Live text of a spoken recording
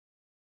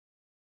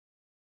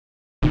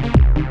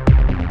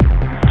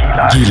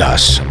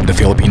Gilas, the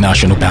Philippine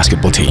national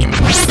basketball team.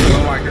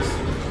 Hello, Marcus.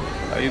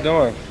 How you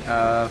doing?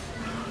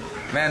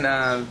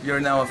 You're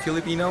now a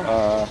Filipino?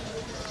 I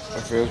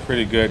feel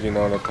pretty good, you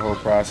know, that the whole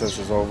process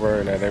is over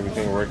and that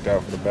everything worked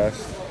out for the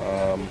best.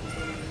 I'm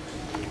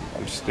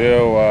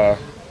still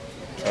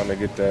trying to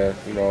get the,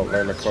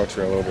 learn the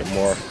culture a little bit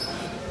more.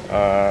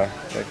 I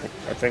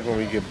think when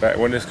we get back,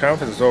 when this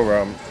conference is over,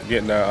 I'm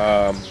getting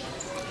a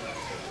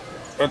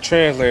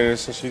translator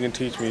so she can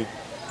teach me,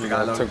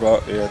 Tagalog,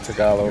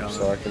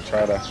 so I can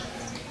try to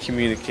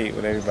communicate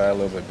with everybody a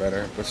little bit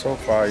better. But so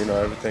far,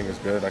 everything is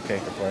good. I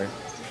can't complain.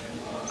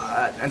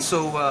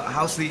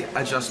 How's the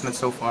adjustment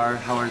so far?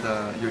 How are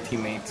your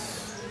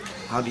teammates?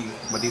 What do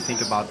you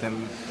think about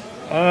them?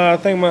 I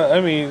think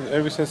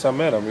ever since I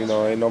met them,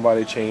 ain't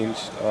nobody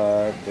changed.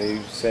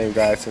 They same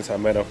guys since I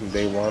met them from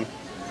day one.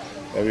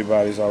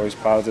 Everybody's always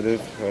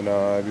positive, and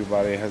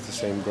everybody has the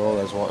same goal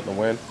as wanting to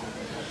win.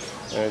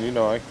 And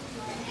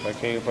I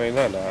can't complain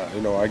none.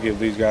 I give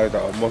these guys the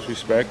utmost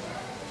respect,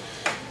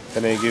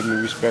 and they give me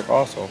respect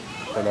also.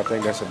 And I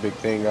think that's a big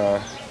thing,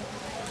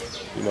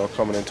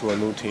 coming into a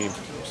new team.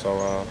 So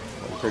I'm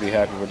pretty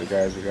happy with the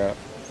guys we got.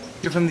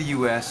 You're from the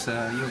U.S. You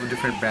have a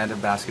different brand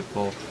of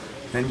basketball,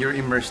 and you're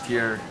immersed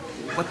here.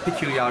 What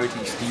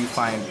peculiarities do you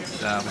find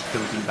with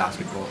Philippine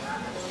basketball?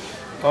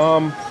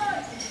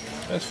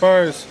 As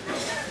far as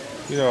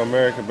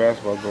American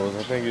basketball goes,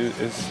 I think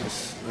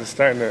it's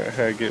starting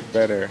to get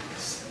better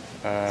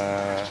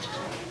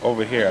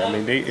over here. I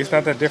mean, it's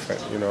not that different.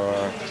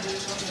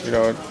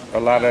 A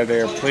lot of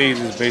their plays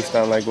is based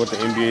on like what the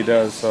NBA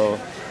does, so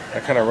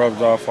that kind of rubs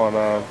off on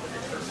the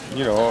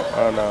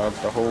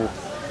whole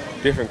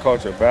different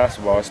culture of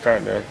basketball. It's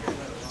starting to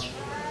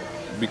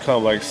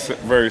become like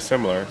very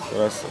similar.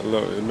 So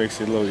it makes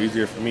it a little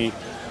easier for me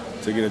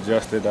to get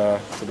adjusted to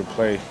the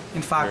play.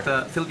 In fact,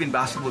 Philippine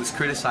basketball is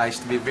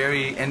criticized to be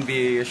very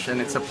NBA-ish,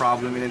 and it's a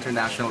problem in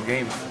international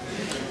games.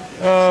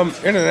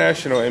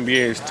 International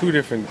NBA is two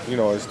different,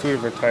 it's two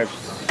different types,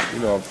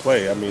 of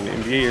play. I mean,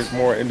 NBA is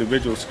more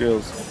individual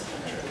skills,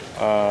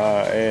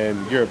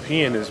 and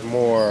European is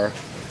more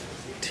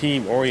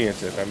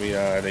team-oriented. I mean,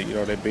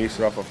 they base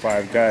it off of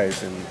 5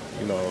 guys, and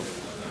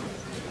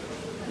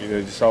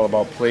it's just all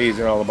about plays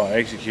and all about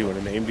executing.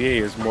 And the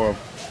NBA is more,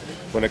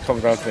 when it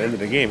comes down to the end of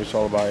the game, it's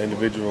all about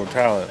individual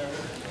talent.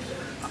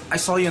 I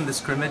saw you in the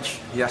scrimmage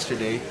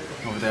yesterday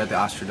over there at the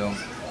Astrodome,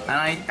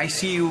 and I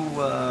see you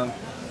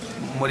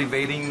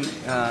motivating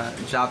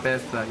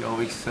Japeth. You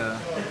always,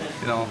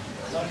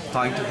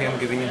 talking to him,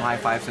 giving him high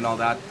fives and all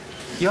that.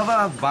 You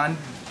have a bond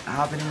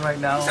happening right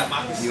now,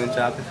 you and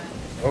Japeth?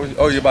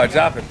 Oh, you're about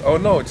Japeth? Oh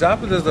no,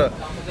 Japeth is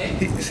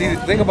see, the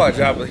thing about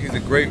Japeth, he's a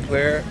great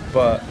player,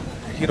 but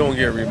he don't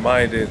get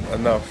reminded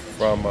enough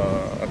from,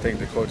 I think,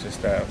 the coaching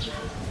staff.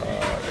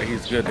 That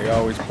he's good. They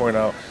always point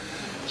out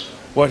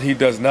what he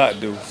does not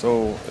do.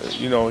 So,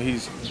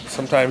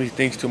 sometimes he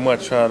thinks too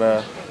much, trying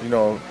to,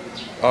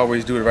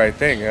 always do the right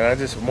thing. And I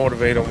just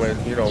motivate him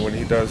when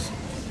he does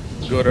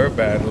good or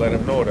bad, and let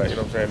him know that, what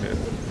I'm saying?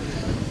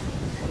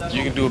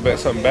 You can do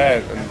something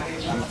bad, and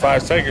in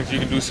 5 seconds you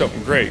can do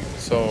something great.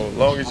 So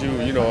long as you,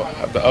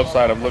 have the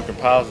upside of looking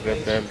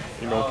positive, then,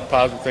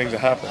 positive things will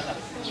happen.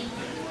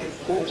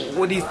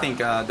 What do you think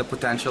the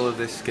potential of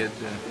this kid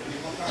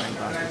playing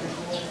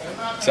basketball?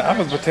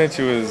 Japeth's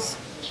potential is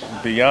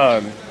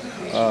beyond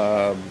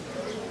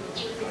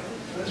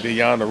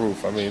the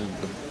roof. I mean,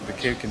 the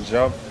kid can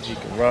jump, he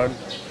can run,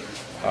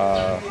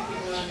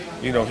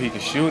 he can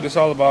shoot. It's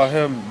all about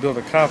him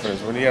building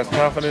confidence. When he has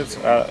confidence,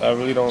 I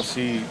really don't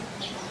see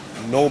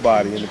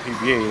nobody in the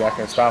PBA that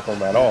can stop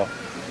him at all.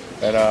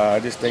 And I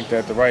just think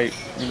that the right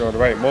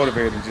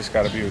motivator just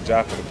got to be with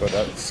Japeth. But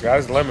the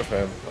sky's the limit for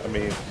him.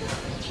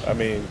 I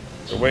mean,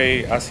 the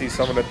way I see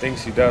some of the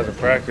things he does in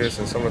practice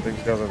and some of the things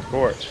he does on the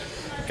court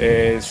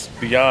is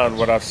beyond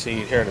what I've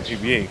seen here in the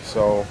PBA.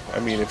 So, I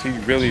mean, if he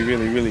really,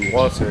 really, really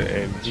wants it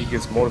and he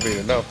gets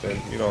motivated enough,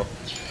 then,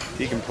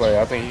 he can play.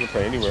 I think he can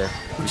play anywhere.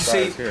 Would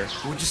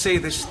you say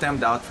this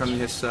stemmed out from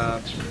his,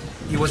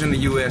 he was in the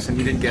U.S. and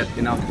he didn't get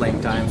enough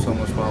playing time, so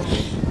most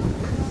probably?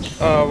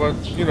 Well,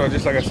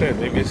 just like I said,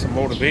 maybe it's a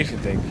motivation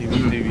thing. He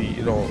needs to be,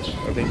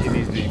 I think he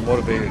needs to be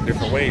motivated a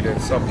different way than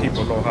some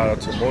people know how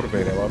to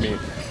motivate him. I mean,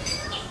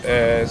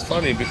 it's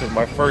funny because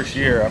my first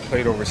year I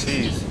played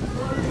overseas,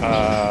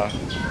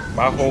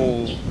 my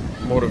whole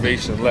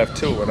motivation left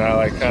too, and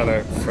I kind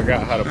of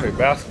forgot how to play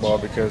basketball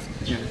because,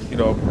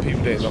 people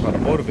didn't know how to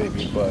motivate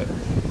me. But,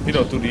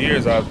 through the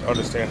years I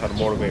understand how to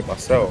motivate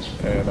myself,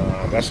 and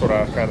that's what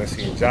I kind of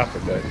see in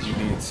Japeth, that he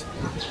needs,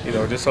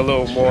 just a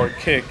little more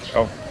kick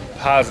of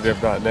positive,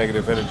 not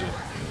negative energy.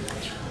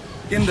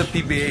 In the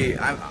PBA,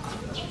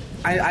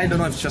 I don't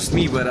know if it's just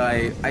me, but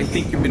I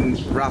think you've been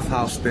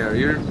roughhoused there.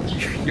 You're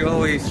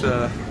always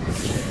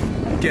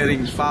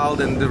getting fouled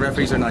and the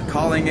referees are not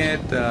calling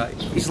it.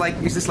 Is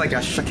this like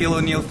a Shaquille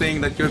O'Neal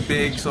thing that you're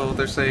big, so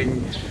they're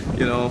saying,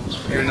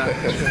 you're not?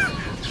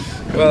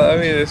 Well, I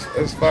mean,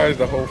 as far as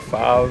the whole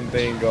fouling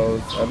thing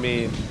goes, I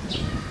mean,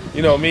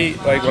 You know, me,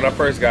 like when I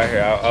first got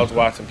here, I was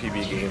watching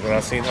PB games and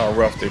I seen how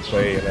rough they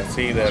play, and I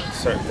see that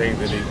certain things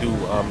that they do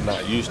I'm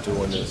not used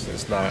to, and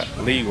it's not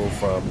legal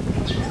from,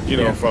 you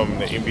know, from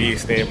the NBA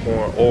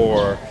standpoint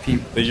or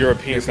the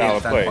European style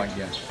of play.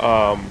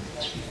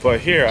 But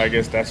here, I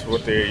guess that's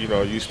what they're, you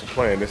know, used to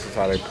playing. This is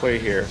how they play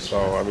here.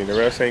 So, I mean, the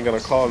refs ain't going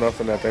to call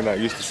nothing that they're not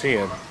used to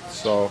seeing.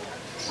 So,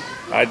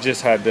 I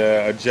just had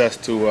to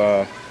adjust to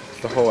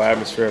the whole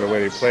atmosphere, the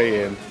way they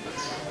play. And,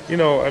 you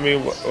know, I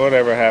mean,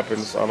 whatever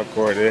happens on the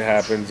court, it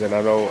happens. And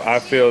I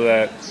feel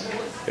that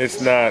it's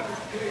not,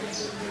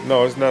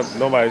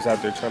 nobody's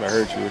out there trying to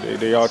hurt you.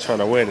 They all trying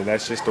to win. And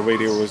that's just the way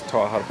they was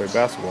taught how to play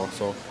basketball.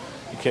 So,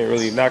 you can't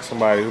really knock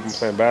somebody who's been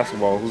playing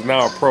basketball, who's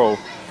now a pro.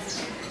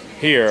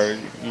 Here,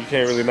 you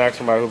can't really knock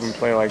somebody who's been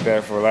playing like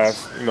that for the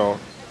last,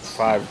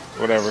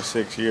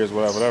 6 years,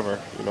 whatever.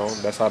 You know,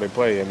 that's how they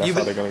play, and that's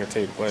how they're going to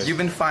continue to play. You've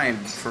been fined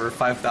for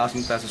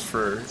 5,000 pesos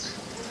for,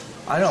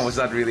 I don't know, was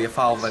that really a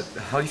foul? But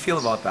how do you feel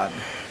about that?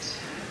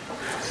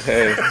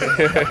 Hey,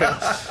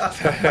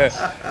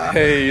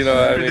 hey, you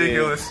know,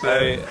 Ridiculous.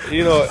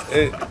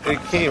 It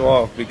came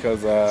off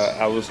because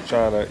I was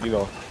trying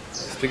to,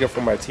 stick up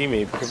for my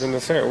teammate, because in a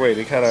certain way,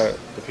 the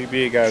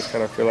PBA guys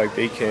kind of feel like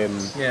they can,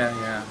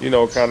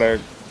 kind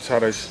of try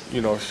to,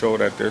 show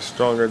that they're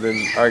stronger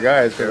than our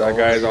guys, because our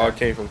guys all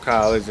came from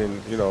college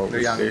and,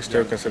 they're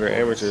still considered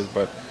amateurs,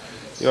 but,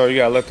 you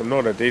got to let them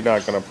know that they're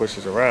not going to push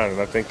us around. And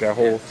I think that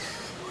whole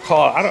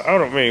call, I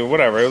don't mean,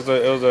 whatever, it was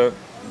a,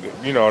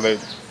 the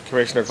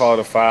commissioner called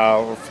it a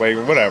foul,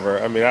 flagrant,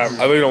 whatever. I mean, I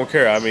really don't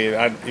care. I mean,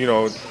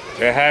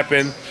 it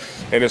happened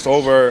and it's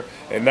over,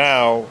 and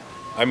now,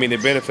 I mean,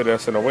 it benefited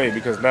us in a way,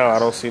 because now I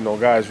don't see no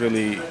guys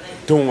really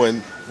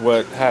doing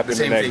what happened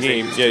in that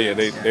game. Yeah,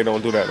 they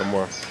don't do that no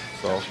more.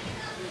 So,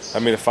 I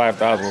mean, the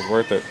 5,000 was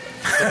worth it.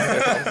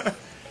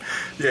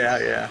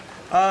 Yeah.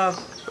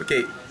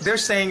 Okay, they're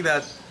saying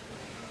that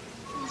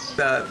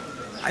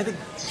I think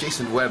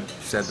Jason Webb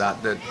said that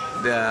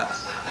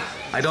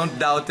I don't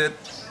doubt it.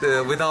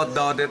 Without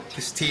Douthit,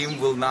 his team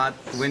will not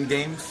win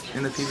games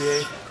in the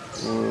PBA.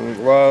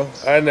 Well,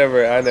 I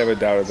never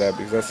doubted that,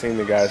 because I've seen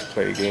the guys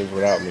play games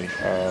without me,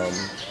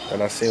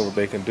 and I've seen what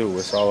they can do.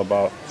 It's all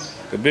about,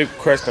 the big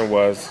question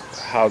was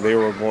how they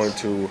were going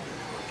to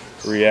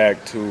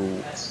react to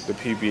the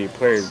PBA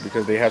players,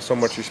 because they have so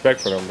much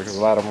respect for them, because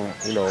a lot of them,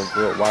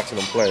 grew up watching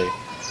them play,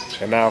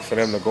 and now for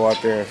them to go out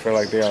there and feel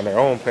like they're on their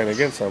own playing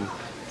against them,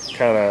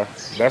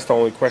 that's the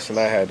only question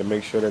I had, to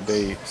make sure that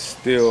they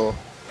still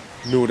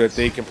knew that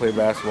they can play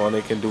basketball and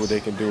they can do what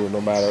they can do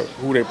no matter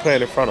who they're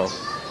playing in front of.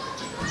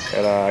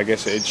 And I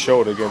guess it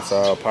showed against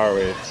Power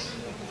Wave.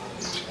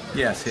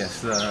 Yes,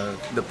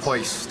 the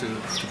poise to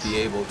be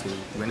able to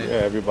win it. Yeah,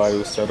 everybody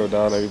was settled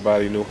down.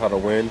 Everybody knew how to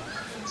win,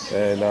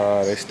 and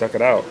they stuck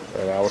it out.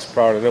 And I was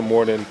proud of them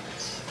more than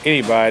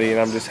anybody. And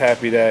I'm just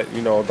happy that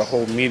the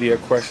whole media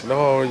question,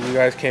 oh, you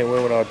guys can't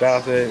win without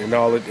Douthit, and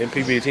all, and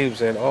PBA teams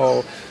saying,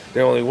 oh,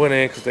 they're only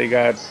winning because they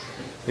got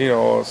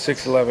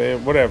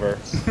 6-11, whatever.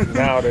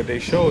 Now that they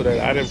show that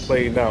I didn't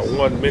play not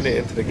 1 minute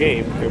into the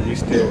game, and we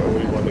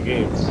won the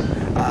game.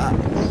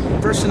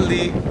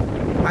 Personally,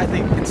 I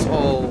think it's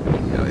all,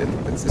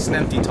 it's an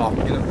empty talk.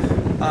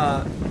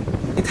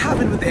 It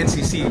happened with the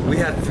NCC. We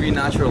had 3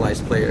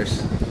 naturalized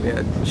players. We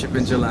had Chip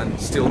and Jalan,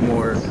 Still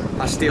more,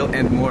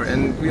 and more,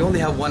 and we only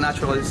have 1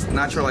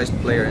 naturalized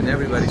player, and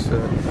everybody's,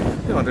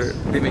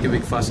 they make a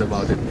big fuss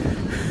about it.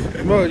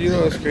 Well,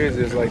 what's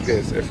crazy is like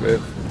this.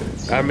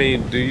 I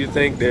mean, do you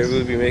think they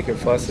would be making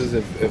fusses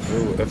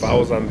if I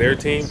was on their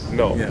team?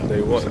 No,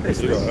 they wouldn't.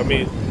 I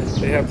mean,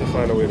 they have to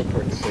find a way to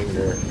point the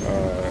finger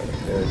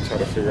and try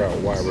to figure out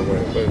why we're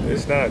winning. But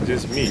it's not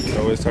just me,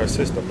 it's our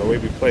system, the way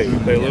we play. We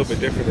play a little bit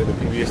different than the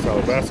PBA style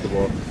of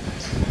basketball.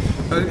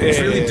 It's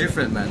really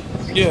different, man.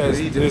 Yeah,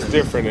 it's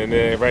different.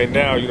 And right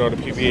now, the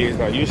PBA is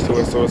not used to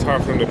it, so it's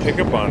hard for them to pick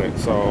up on it.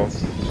 So,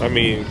 I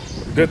mean,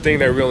 good thing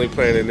that we're only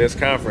playing in this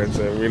conference,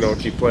 and we don't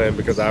keep playing,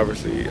 because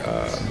obviously,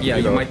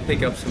 you might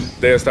pick up some.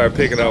 They'll start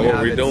picking up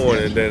what we're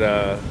doing, and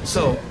then.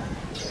 So,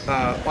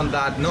 on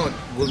that note,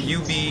 will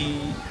you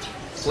be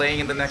playing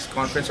in the next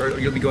conference, or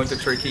you'll be going to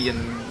Turkey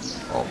and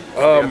all?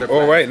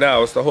 Well, right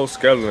now it's the whole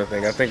scheduling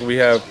thing. I think we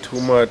have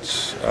too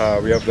much.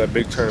 We have that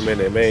big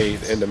tournament in May,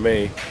 end of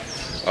May,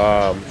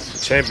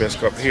 Champions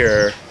Cup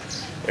here.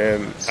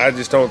 And I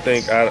just don't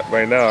think,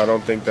 right now, I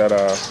don't think that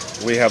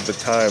we have the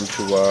time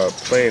to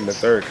play in the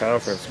third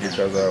conference,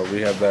 because we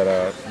have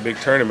that big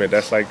tournament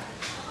that's going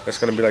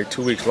to be like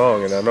 2 weeks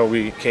long, and I know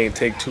we can't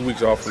take 2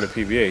 weeks off from the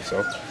PBA.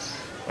 So,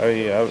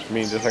 I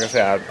mean, just like I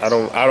said, I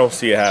don't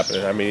see it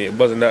happening. I mean, it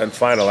wasn't nothing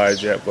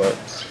finalized yet, but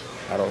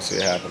I don't see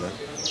it happening.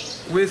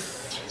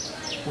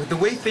 With the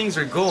way things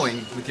are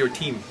going with your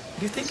team,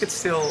 do you think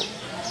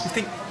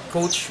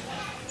Coach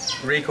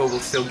Reiko will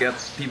still get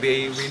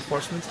PBA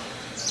reinforcements?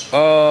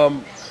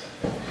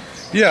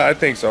 Yeah, I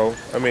think so.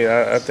 I mean,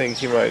 I think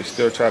he might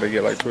still try to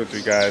get like 2 or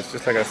 3 guys.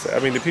 Just like I said,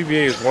 I mean, the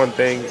PBA is one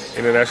thing.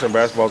 International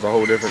basketball is a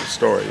whole different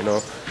story,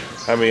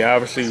 I mean,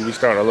 obviously we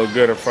starting to look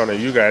good in front of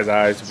you guys'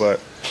 eyes, but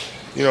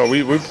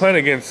we're playing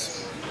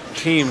against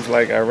teams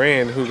like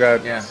Iran who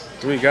got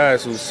three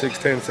guys who's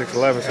 6'10",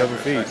 6'11", 7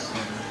 feet.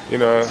 You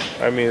know,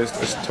 I mean,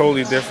 it's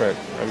totally different.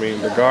 I mean,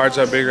 the guards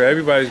are bigger.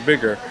 Everybody's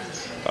bigger.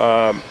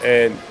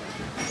 And,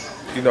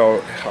 you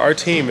know, our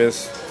team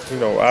is, you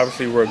know,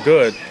 obviously we're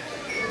good.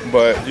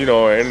 But, you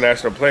know,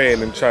 international play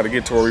and then try to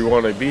get to where we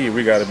want to be,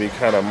 we got to be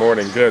kind of more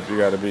than good. We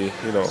got to be,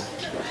 you know,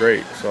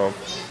 great. So.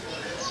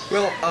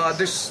 Well,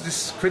 there's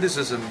this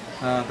criticism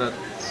that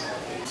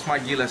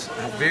Smart Gilas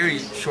have very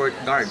short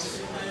guards.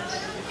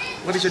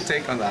 What is your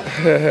take on that?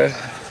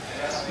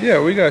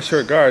 Yeah, we got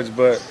short guards,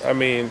 but I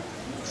mean,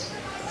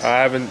 I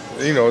haven't,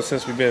 you know,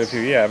 since we've been in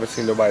PBA, I haven't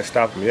seen nobody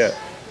stop them yet.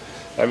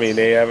 I mean,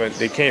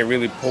 they can't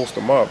really post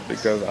them up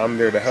because I'm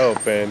there to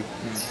help. And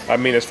I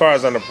mean, as far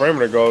as on the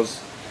perimeter goes,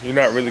 you're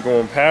not really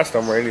going past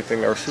them or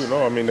anything or shooting.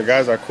 No, I mean, the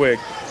guys are quick.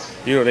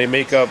 You know, they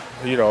make up,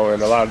 you know,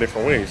 in a lot of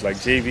different ways. Like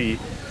JV,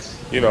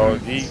 you know,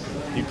 he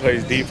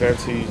plays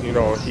defense. You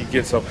know, he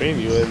gets up in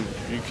you, and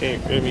you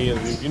can't. I mean,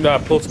 if you're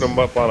not posting them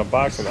up on a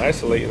box and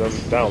isolating them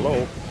down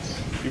low,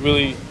 you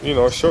really, you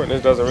know,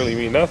 shortness doesn't really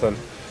mean nothing.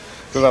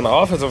 Because on the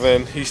offensive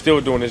end, he's still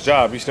doing his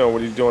job. He's still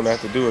what he's doing to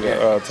have to do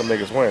to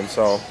make us win.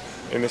 So,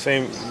 and the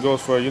same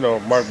goes for, you know,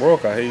 Mark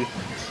Broca.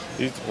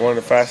 He's one of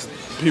the fastest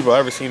people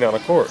I've ever seen on the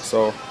court.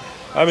 So,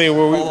 I mean,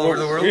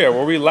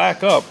 where we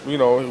lack up, you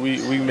know,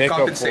 we make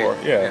up for.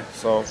 Yeah.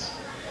 So.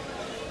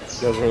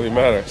 Doesn't really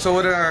matter. So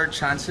what are our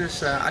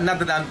chances? Not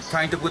that I'm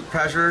trying to put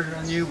pressure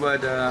on you,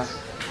 but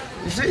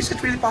is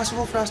it really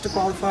possible for us to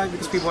qualify?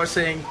 Because people are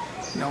saying,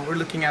 you know, we're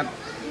looking at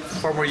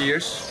 4 more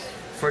years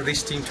for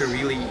this team to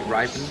really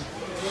ripen.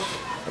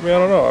 I mean, I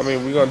don't know. I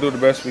mean, we're going to do the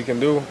best we can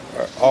do,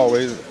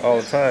 always, all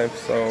the time.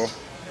 So,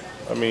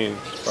 I mean,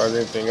 as far as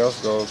anything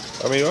else goes,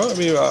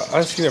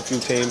 I've seen a few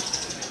teams.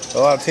 A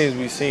lot of teams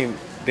we've seen,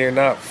 they're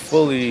not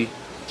fully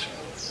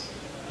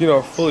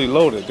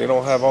loaded. They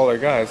don't have all their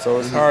guys, so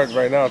it's hard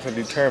right now to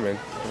determine.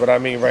 But I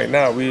mean, right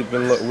now you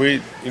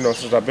know,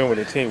 since I've been with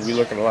the team, we're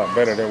looking a lot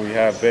better than we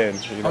have been.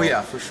 You know, oh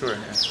yeah, for sure.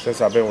 Yeah.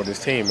 Since I've been with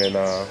this team, and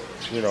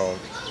you know,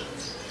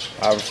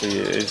 obviously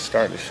it's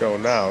starting to show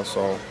now.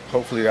 So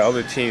hopefully the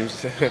other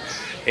teams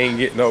ain't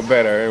getting no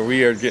better, and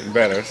we are getting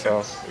better.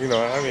 So you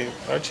know, I mean,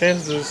 our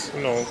chances,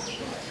 you know,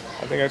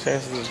 I think our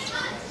chances is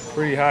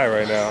pretty high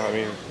right now. I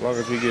mean, as long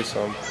as we get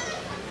some,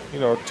 you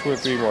know, 2 or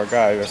 3 more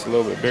guys that's a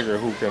little bit bigger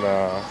who can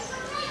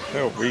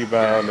help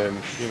rebound and,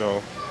 you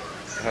know,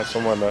 have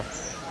someone to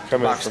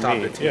come in for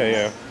me.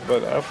 Yeah.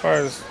 But as far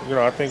as, you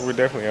know, I think we're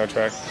definitely on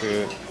track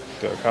to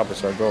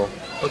accomplish our goal.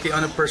 Okay,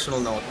 on a personal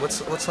note,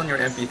 what's on your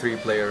MP3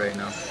 player right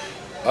now?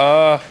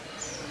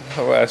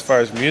 Well, as far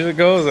as music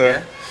goes,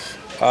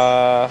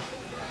 I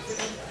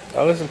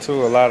listen to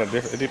a lot of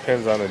different. It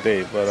depends on the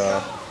day, but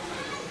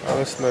I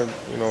listen to,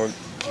 you know,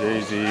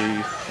 Jay-Z.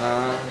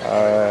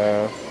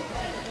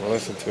 I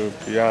listen to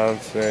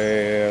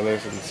Beyonce, I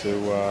listen to,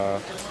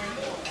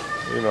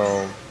 you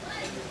know,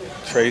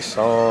 Trey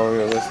Songz,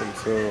 I listen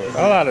to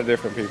a lot of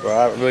different people.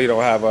 I really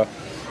don't have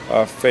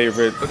a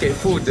favorite. Okay,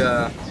 food.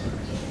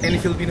 Any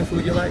Filipino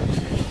food you like?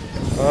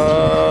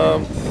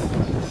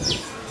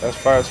 As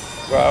far as,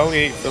 well, I only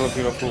ate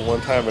Filipino food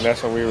one time, and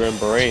that's when we were in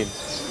Bahrain.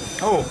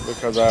 Oh.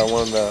 Because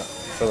one of the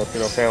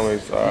Filipino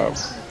families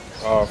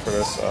offered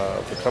us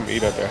to come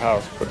eat at their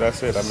house. But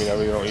that's it. I mean, I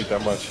really don't eat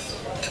that much.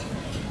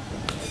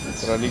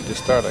 But I need to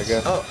start, I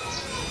guess. Oh,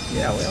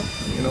 yeah, well,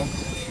 you know,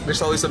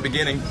 there's always a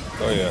beginning.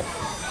 Oh, yeah.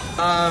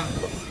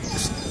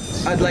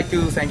 I'd like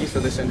to thank you for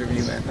this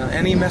interview, man.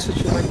 Any message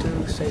you'd like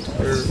to say to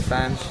your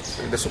fans,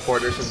 the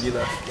supporters of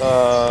Gilas?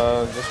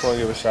 Just want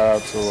to give a shout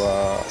out to,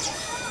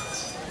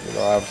 you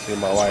know, obviously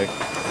my wife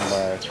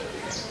and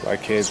my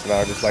kids, and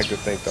I'd just like to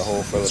thank the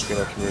whole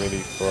Filipino community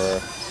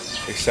for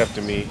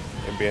accepting me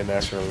and being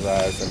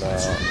nationalized, and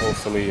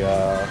hopefully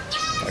I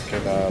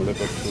can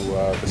live up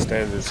to the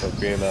standards of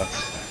being a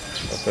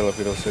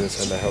Filipino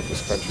citizen to help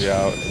this country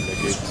out and to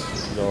get,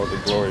 you know, the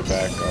glory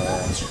back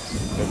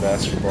in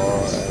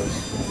basketball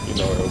as, you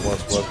know, it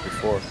once was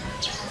before.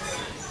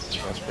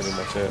 That's pretty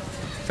much it.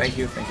 Thank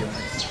you, man.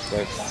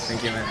 Thanks.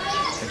 Thank you, man.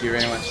 Thank you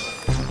very much.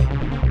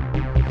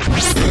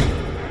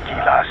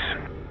 Gilas.